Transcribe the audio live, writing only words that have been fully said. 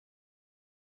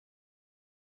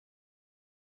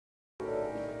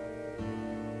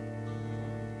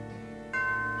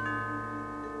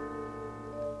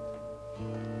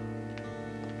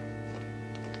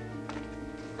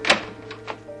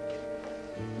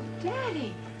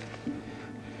Daddy.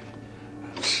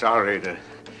 I'm sorry to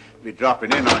be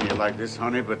dropping in on you like this,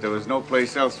 honey, but there was no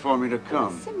place else for me to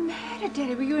come. What's the matter,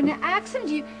 Daddy? Were you in an accident?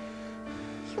 You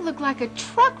look like a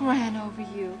truck ran over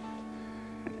you.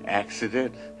 An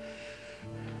accident?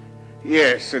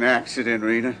 Yes, an accident,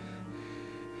 Reena.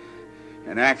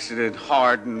 An accident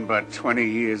hardened by 20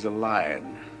 years of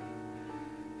lying.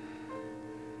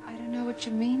 I don't know what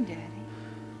you mean, Daddy.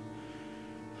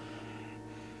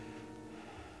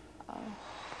 Oh.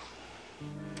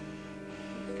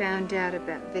 You found out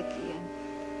about Vicki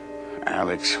and...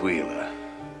 Alex Wheeler.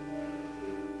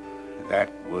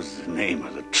 That was the name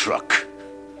of the truck.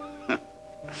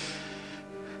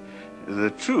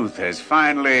 The truth has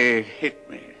finally hit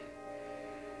me.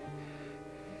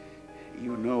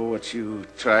 You know what you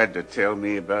tried to tell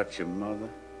me about your mother?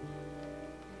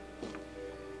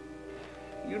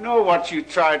 You know what you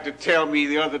tried to tell me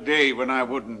the other day when I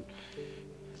wouldn't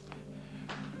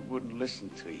listen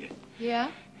to you?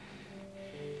 Yeah?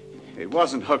 It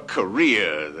wasn't her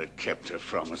career that kept her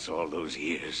from us all those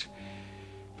years.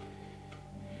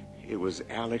 It was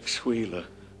Alex Wheeler.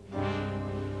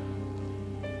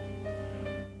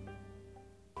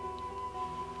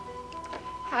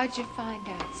 How'd you find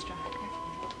out, Striker?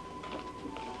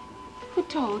 Who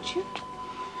told you?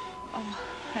 Oh,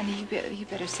 honey, you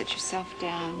better sit yourself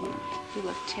down. You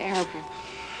look terrible.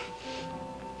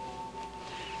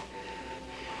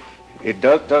 It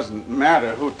doesn't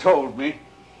matter who told me.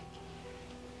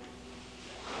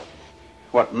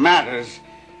 What matters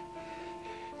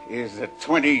is that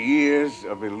 20 years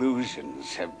of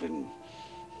illusions have been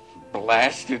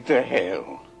blasted to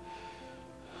hell.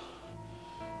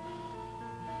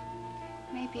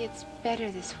 Maybe it's better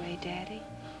this way, Daddy.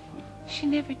 She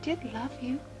never did love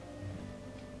you.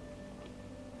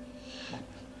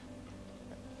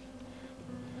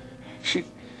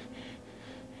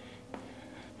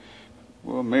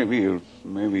 Well, maybe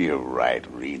you're right,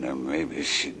 Reena. Maybe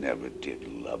she never did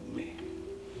love me.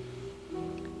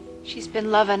 She's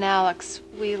been loving Alex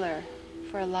Wheeler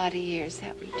for a lot of years,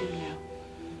 that we do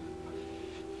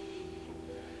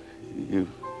know.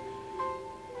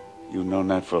 You've known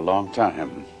that for a long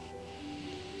time.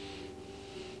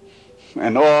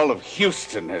 And all of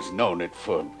Houston has known it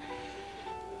for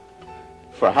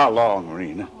how long,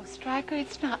 Reena? Oh, Stryker,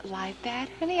 it's not like that,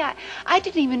 honey. I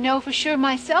didn't even know for sure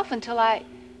myself until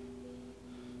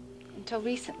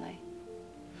recently.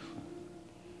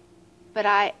 But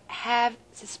I have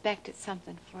suspected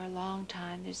something for a long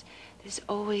time. There's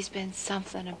always been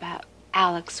something about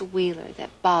Alex Wheeler that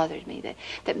bothered me,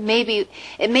 that maybe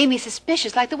it made me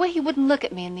suspicious, like the way he wouldn't look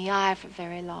at me in the eye for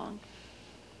very long.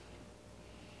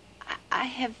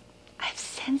 I've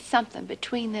sensed something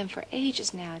between them for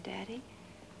ages now, Daddy.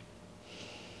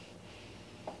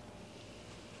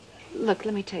 Look,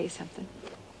 let me tell you something.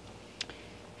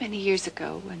 Many years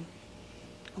ago,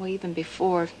 even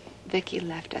before Vicki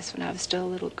left us, when I was still a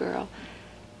little girl,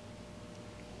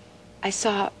 I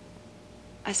saw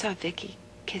Vicki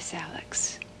kiss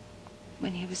Alex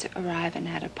when he was arriving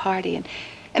at a party,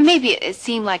 and maybe it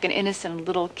seemed like an innocent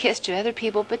little kiss to other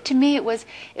people, but to me it was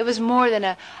more than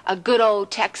a good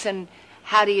old Texan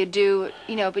how do you do,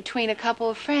 between a couple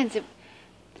of friends.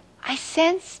 I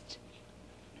sensed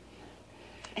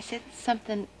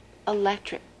something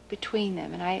electric between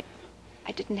them, and I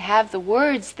didn't have the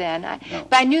words then. No.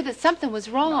 But I knew that something was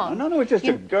wrong. No, it's just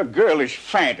a girlish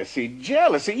fantasy,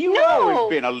 jealousy. You've always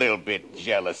been a little bit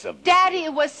jealous of me. Daddy,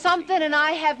 it was something, and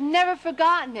I have never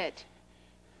forgotten it.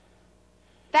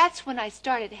 That's when I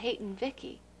started hating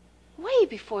Vicki, way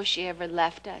before she ever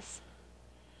left us.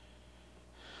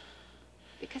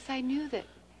 Because I knew that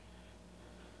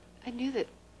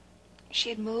she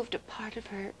had moved a part of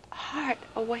her heart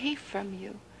away from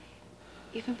you,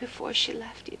 even before she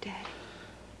left you, Daddy.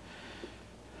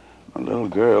 A little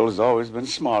girl has always been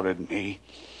smarter than me.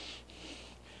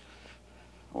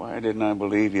 Why didn't I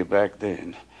believe you back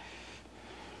then?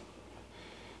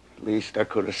 At least I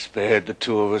could have spared the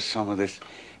two of us some of this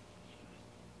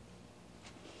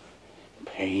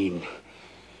pain.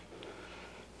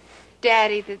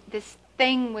 Daddy, this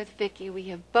thing with Vicki, we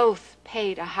have both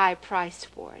paid a high price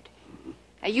for it.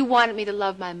 Now, you wanted me to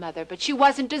love my mother, but she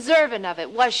wasn't deserving of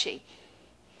it, was she?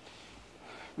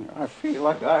 I feel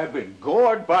like I've been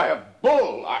gored by a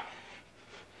bull.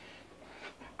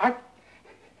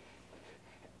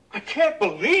 I can't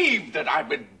believe that I've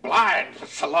been blind for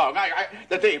so long.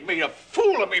 That they've made a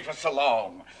fool of me for so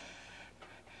long.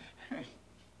 I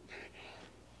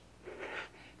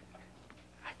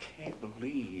can't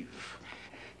believe.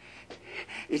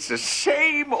 It's the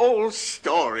same old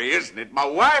story, isn't it? My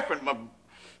wife and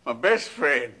my best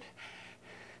friend.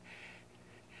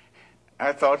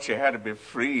 I thought she had to be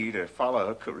free to follow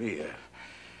her career.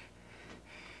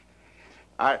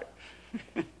 I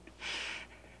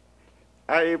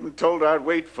even told her I'd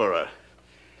wait for her.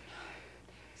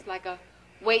 It's like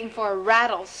waiting for a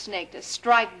rattlesnake to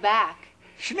strike back.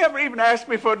 She never even asked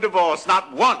me for a divorce,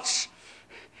 not once.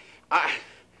 I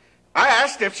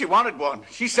asked if she wanted one.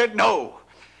 She said no.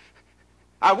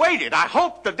 I waited. I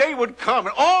hoped the day would come,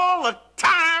 and all the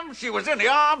time she was in the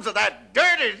arms of that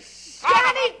dirty son.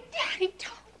 Daddy,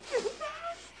 don't do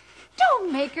that.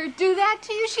 Don't make her do that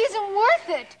to you. She isn't worth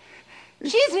it.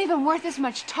 She isn't even worth as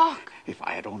much talk. If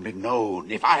I had only known,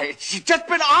 she'd just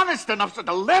been honest enough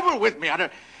to level with me,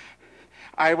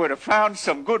 I would have found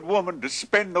some good woman to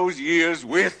spend those years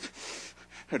with.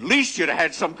 At least you'd have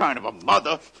had some kind of a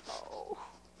mother.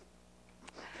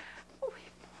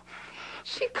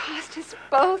 She cost us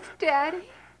both, Daddy.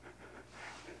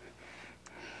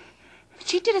 But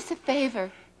she did us a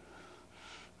favor.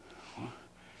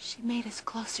 She made us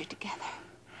closer together.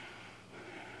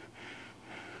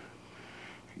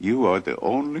 You are the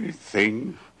only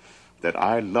thing that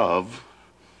I love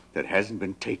that hasn't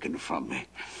been taken from me.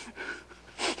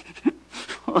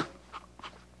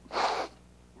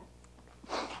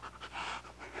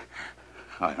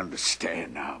 I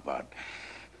understand now about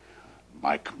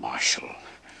Mike Marshall.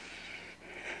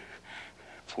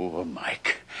 Poor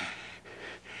Mike.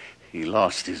 He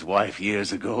lost his wife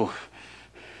years ago.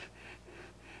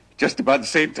 Just about the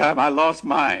same time I lost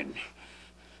mine.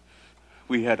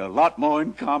 We had a lot more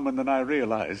in common than I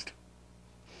realized.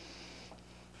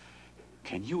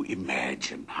 Can you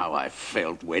imagine how I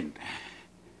felt when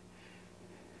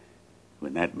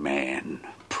that man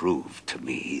proved to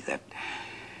me that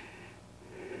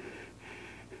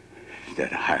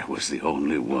I was the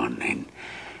only one,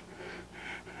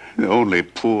 the only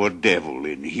poor devil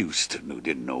in Houston who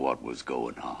didn't know what was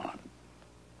going on?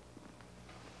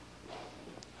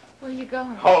 Where are you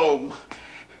going? Home.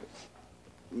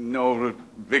 No,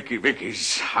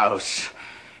 Vicky's house.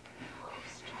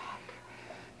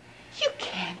 You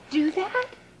can't do that.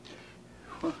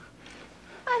 What?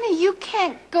 Honey, you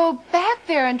can't go back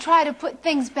there and try to put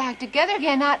things back together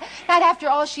again. Not after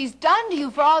all she's done to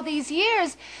you for all these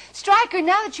years. Stryker,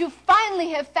 now that you finally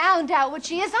have found out what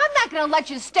she is, I'm not going to let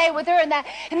you stay with her in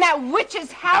that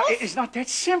witch's house. Now, it's not that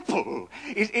simple.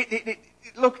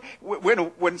 Look,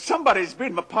 when somebody's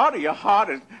been a part of your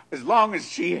heart as long as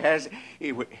she has,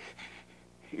 it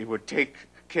would take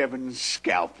Kevin's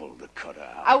scalpel to cut her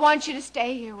out. I want you to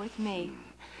stay here with me.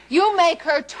 You make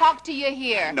her talk to you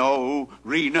here. No,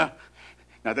 Reena.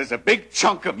 Now, there's a big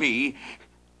chunk of me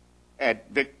at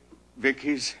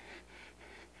Vicky's.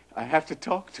 I have to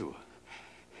talk to her.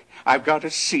 I've got to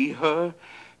see her.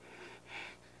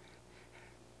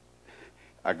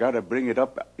 I got to bring it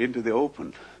up into the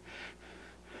open.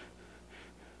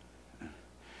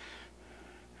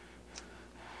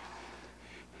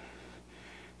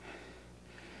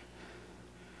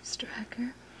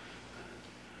 Stryker,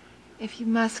 if you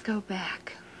must go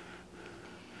back,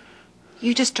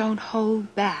 you just don't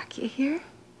hold back, you hear?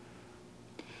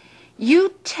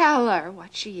 You tell her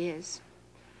what she is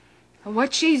and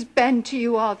what she's been to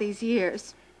you all these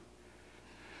years.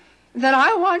 Then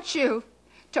I want you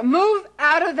to move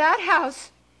out of that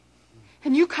house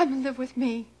and you come and live with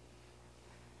me.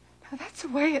 Now, that's the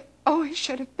way it always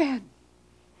should have been.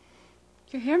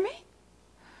 You hear me?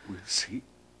 We'll see.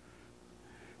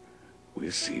 We'll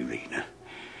see, Reena.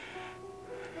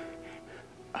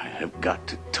 I have got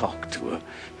to talk to her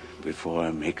before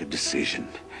I make a decision.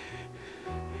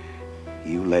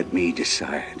 You let me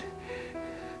decide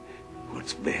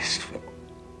what's best for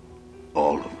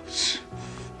all of us.